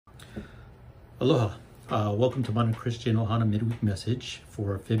Aloha. Welcome to Mana Christian Ohana Midweek Message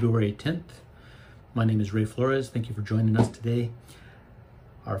for February 10th. My name is Ray Flores. Thank you for joining us today.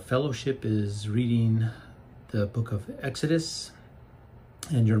 Our fellowship is reading the book of Exodus,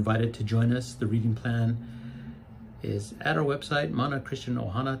 and you're invited to join us. The reading plan is at our website,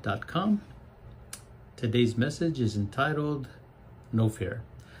 manachristianohana.com. Today's message is entitled, No Fear.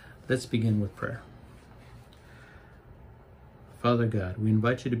 Let's begin with prayer. Father God, we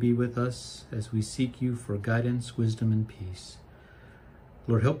invite you to be with us as we seek you for guidance, wisdom, and peace.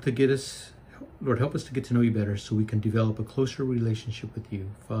 Lord, help us to get to know you better so we can develop a closer relationship with you.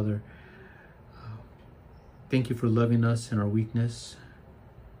 Father, thank you for loving us in our weakness.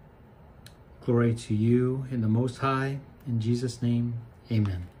 Glory to you in the Most High. In Jesus' name,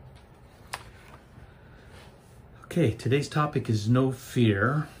 amen. Okay, today's topic is no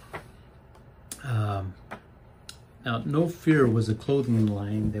fear. Now, No Fear was a clothing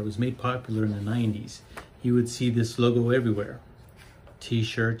line that was made popular in the 90s. You would see this logo everywhere.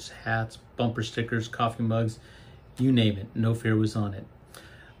 T-shirts, hats, bumper stickers, coffee mugs, you name it, No Fear was on it.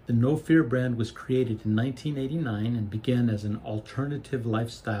 The No Fear brand was created in 1989 and began as an alternative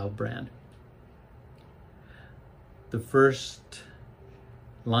lifestyle brand. The first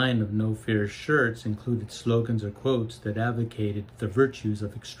line of No Fear shirts included slogans or quotes that advocated the virtues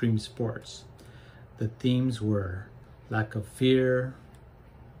of extreme sports. The themes were lack of fear.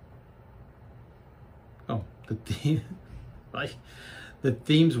 The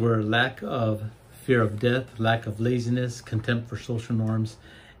themes were lack of fear of death, lack of laziness, contempt for social norms,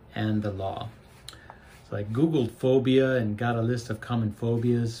 and the law. So I Googled phobia and got a list of common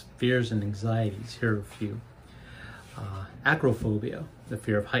phobias, fears, and anxieties. Here are a few. Acrophobia, the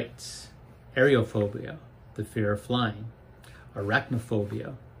fear of heights. Aerophobia, the fear of flying.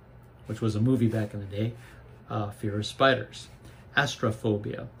 Arachnophobia, which was a movie back in the day, fear of spiders.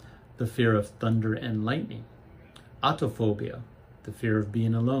 Astrophobia, the fear of thunder and lightning. Autophobia, the fear of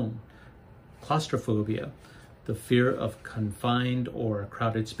being alone. Claustrophobia, the fear of confined or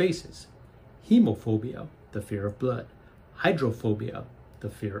crowded spaces. Hemophobia, the fear of blood. Hydrophobia, the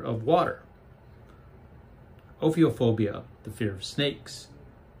fear of water. Ophiophobia, the fear of snakes.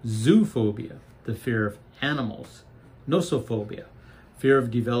 Zoophobia, the fear of animals. Nosophobia, fear of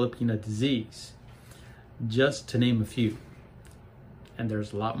developing a disease, just to name a few. And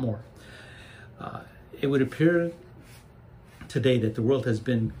there's a lot more. It would appear today that the world has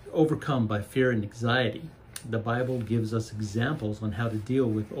been overcome by fear and anxiety. The Bible gives us examples on how to deal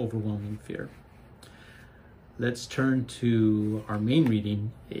with overwhelming fear. Let's turn to our main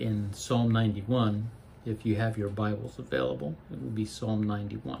reading in Psalm 91. If you have your Bibles available, it will be Psalm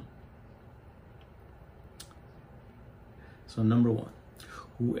 91. So number 1.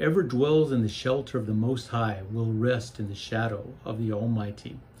 Whoever dwells in the shelter of the Most High will rest in the shadow of the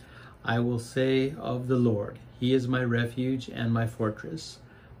Almighty. I will say of the Lord, He is my refuge and my fortress,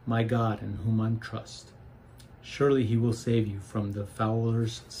 my God in whom I trust. Surely He will save you from the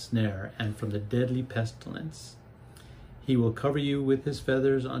fowler's snare and from the deadly pestilence. He will cover you with His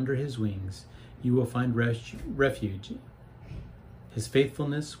feathers under His wings. You will find refuge. His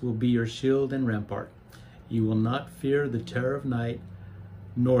faithfulness will be your shield and rampart. You will not fear the terror of night,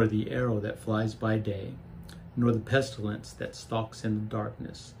 nor the arrow that flies by day, nor the pestilence that stalks in the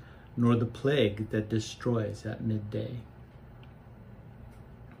darkness, nor the plague that destroys at midday.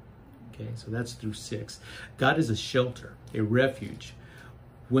 Okay, so that's through 6. God is a shelter, a refuge.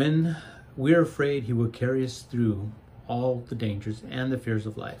 When we're afraid, He will carry us through all the dangers and the fears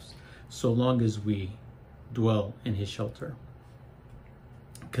of life, so long as we dwell in His shelter.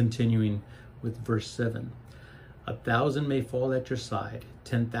 Continuing with verse 7. 1,000 may fall at your side,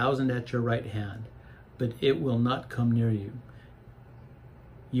 10,000 at your right hand, but it will not come near you.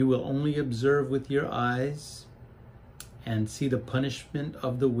 You will only observe with your eyes and see the punishment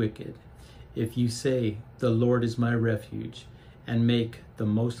of the wicked. If you say, the Lord is my refuge, and make the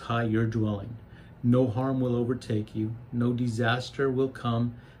Most High your dwelling, no harm will overtake you, no disaster will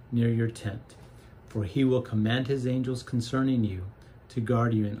come near your tent. For He will command His angels concerning you to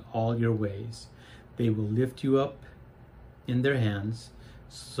guard you in all your ways. They will lift you up in their hands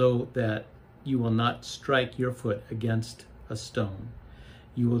so that you will not strike your foot against a stone.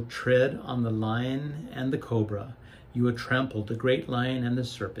 You will tread on the lion and the cobra. You will trample the great lion and the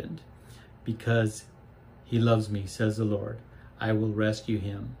serpent. Because He loves me, says the Lord, I will rescue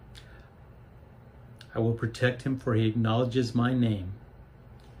Him. I will protect Him, for He acknowledges my name.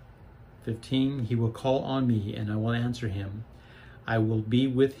 15, He will call on me, and I will answer Him. I will be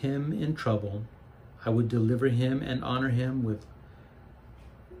with him in trouble. I would deliver him and honor him with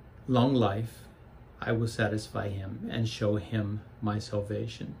long life. I will satisfy him and show him my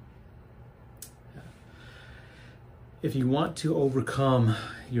salvation. If you want to overcome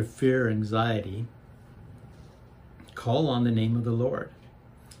your fear, anxiety, call on the name of the Lord.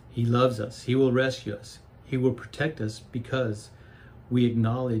 He loves us. He will rescue us. He will protect us because we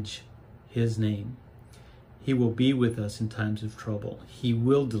acknowledge his name. He will be with us in times of trouble. He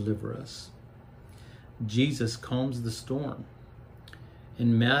will deliver us. Jesus calms the storm.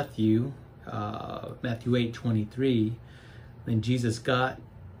 In Matthew 8:23, when Jesus got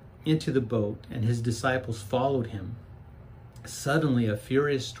into the boat and his disciples followed him, suddenly a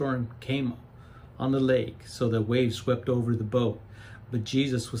furious storm came on the lake, so the waves swept over the boat, but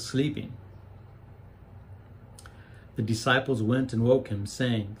Jesus was sleeping. The disciples went and woke him,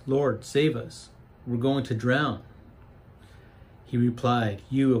 saying, "Lord, save us. We're going to drown." He replied,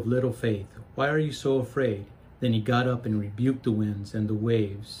 "You of little faith, why are you so afraid?" Then he got up and rebuked the winds and the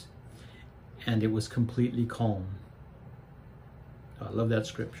waves, and it was completely calm. I love that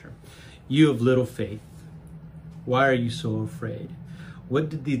scripture. You of little faith, why are you so afraid? What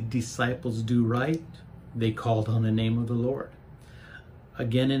did the disciples do right? They called on the name of the Lord.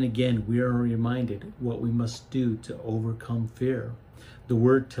 Again and again, we are reminded what we must do to overcome fear. The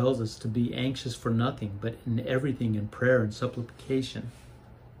word tells us to be anxious for nothing, but in everything in prayer and supplication.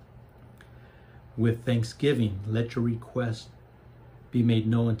 With thanksgiving, let your request be made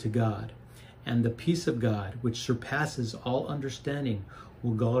known to God. And the peace of God, which surpasses all understanding,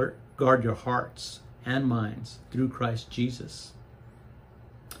 will guard your hearts and minds through Christ Jesus.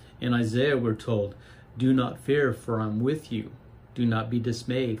 In Isaiah, we're told, "Do not fear, for I'm with you. Do not be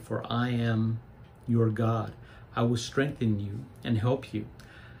dismayed, for I am your God. I will strengthen you and help you.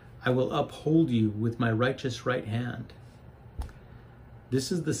 I will uphold you with my righteous right hand."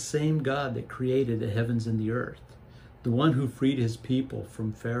 This is the same God that created the heavens and the earth, the one who freed his people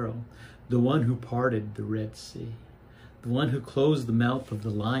from Pharaoh, the one who parted the Red Sea, the one who closed the mouth of the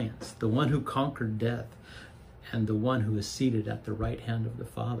lions, the one who conquered death, and the one who is seated at the right hand of the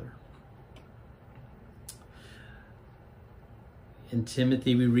Father. In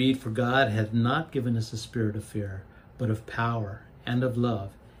Timothy we read, "For God hath not given us a spirit of fear, but of power and of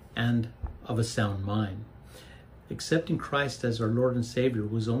love and of a sound mind." Accepting Christ as our Lord and Savior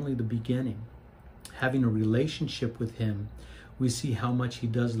was only the beginning. Having a relationship with him, we see how much he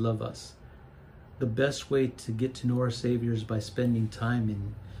does love us. The best way to get to know our Savior is by spending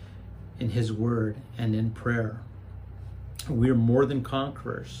time in his word and in prayer. We are more than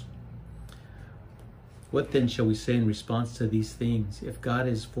conquerors. What then shall we say in response to these things? If God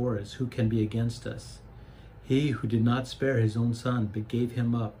is for us, who can be against us? He who did not spare his own son, but gave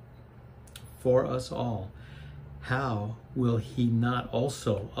him up for us all, how will he not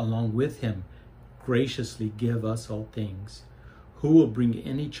also, along with him, graciously give us all things? Who will bring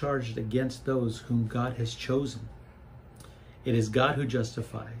any charge against those whom God has chosen? It is God who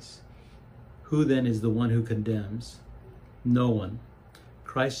justifies. Who then is the one who condemns? No one.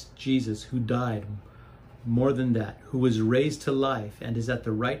 Christ Jesus, who died, more than that, who was raised to life and is at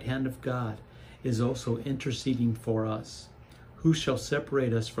the right hand of God, is also interceding for us. Who shall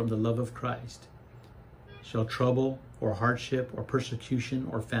separate us from the love of Christ? Shall trouble or hardship or persecution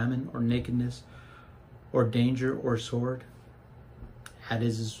or famine or nakedness or danger or sword?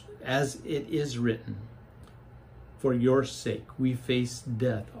 As it is written, "For your sake we face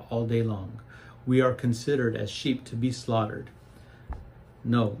death all day long. We are considered as sheep to be slaughtered."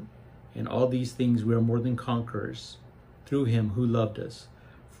 No, in all these things we are more than conquerors through him who loved us.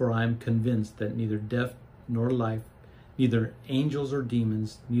 For I am convinced that neither death nor life, neither angels or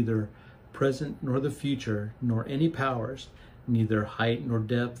demons, neither present nor the future, nor any powers, neither height nor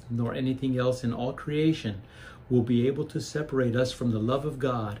depth, nor anything else in all creation will be able to separate us from the love of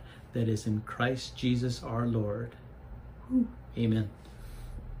God that is in Christ Jesus our Lord. Amen.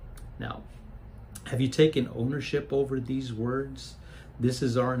 Now, have you taken ownership over these words? This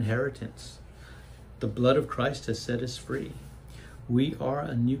is our inheritance. The blood of Christ has set us free. We are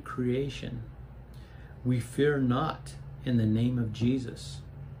a new creation. We fear not in the name of Jesus.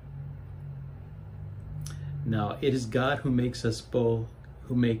 Now, it is God who makes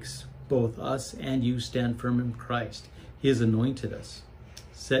both us and you stand firm in Christ. He has anointed us,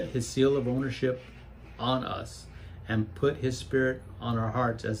 set his seal of ownership on us, and put his Spirit on our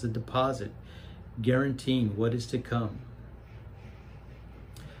hearts as a deposit, guaranteeing what is to come.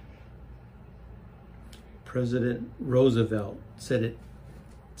 President Roosevelt said it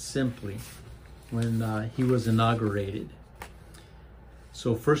simply when he was inaugurated.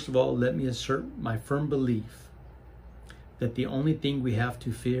 So first of all, let me assert my firm belief that the only thing we have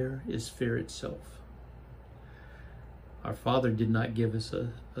to fear is fear itself. Our Father did not give us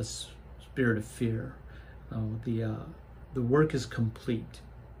a spirit of fear. No, the work is complete.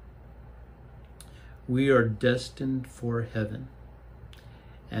 We are destined for heaven.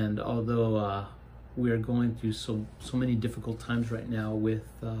 And although we are going through so many difficult times right now with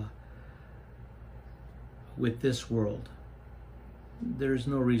this world, there's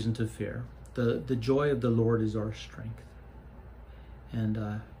no reason to fear. The joy of the Lord is our strength. And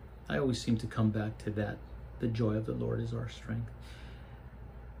I always seem to come back to that. The joy of the Lord is our strength.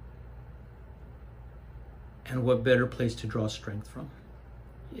 And what better place to draw strength from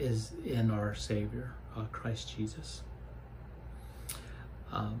is in our Savior, Christ Jesus.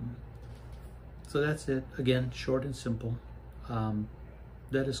 So that's it. Again, short and simple.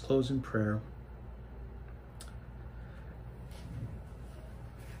 Let us close in prayer.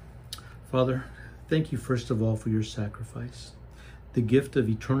 Father, thank you first of all for your sacrifice, the gift of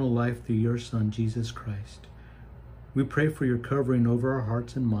eternal life through your Son, Jesus Christ. We pray for your covering over our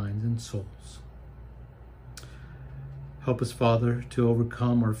hearts and minds and souls. Help us, Father, to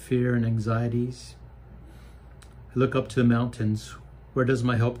overcome our fear and anxieties. I look up to the mountains. Where does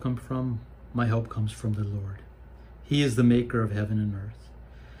my help come from? My help comes from the Lord. He is the maker of heaven and earth.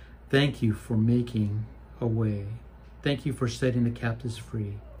 Thank you for making a way. Thank you for setting the captives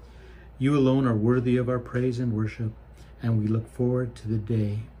free. You alone are worthy of our praise and worship, and we look forward to the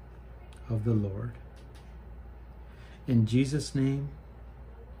day of the Lord. In Jesus' name,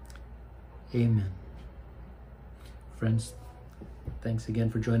 amen. Friends, thanks again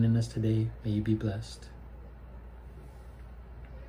for joining us today. May you be blessed.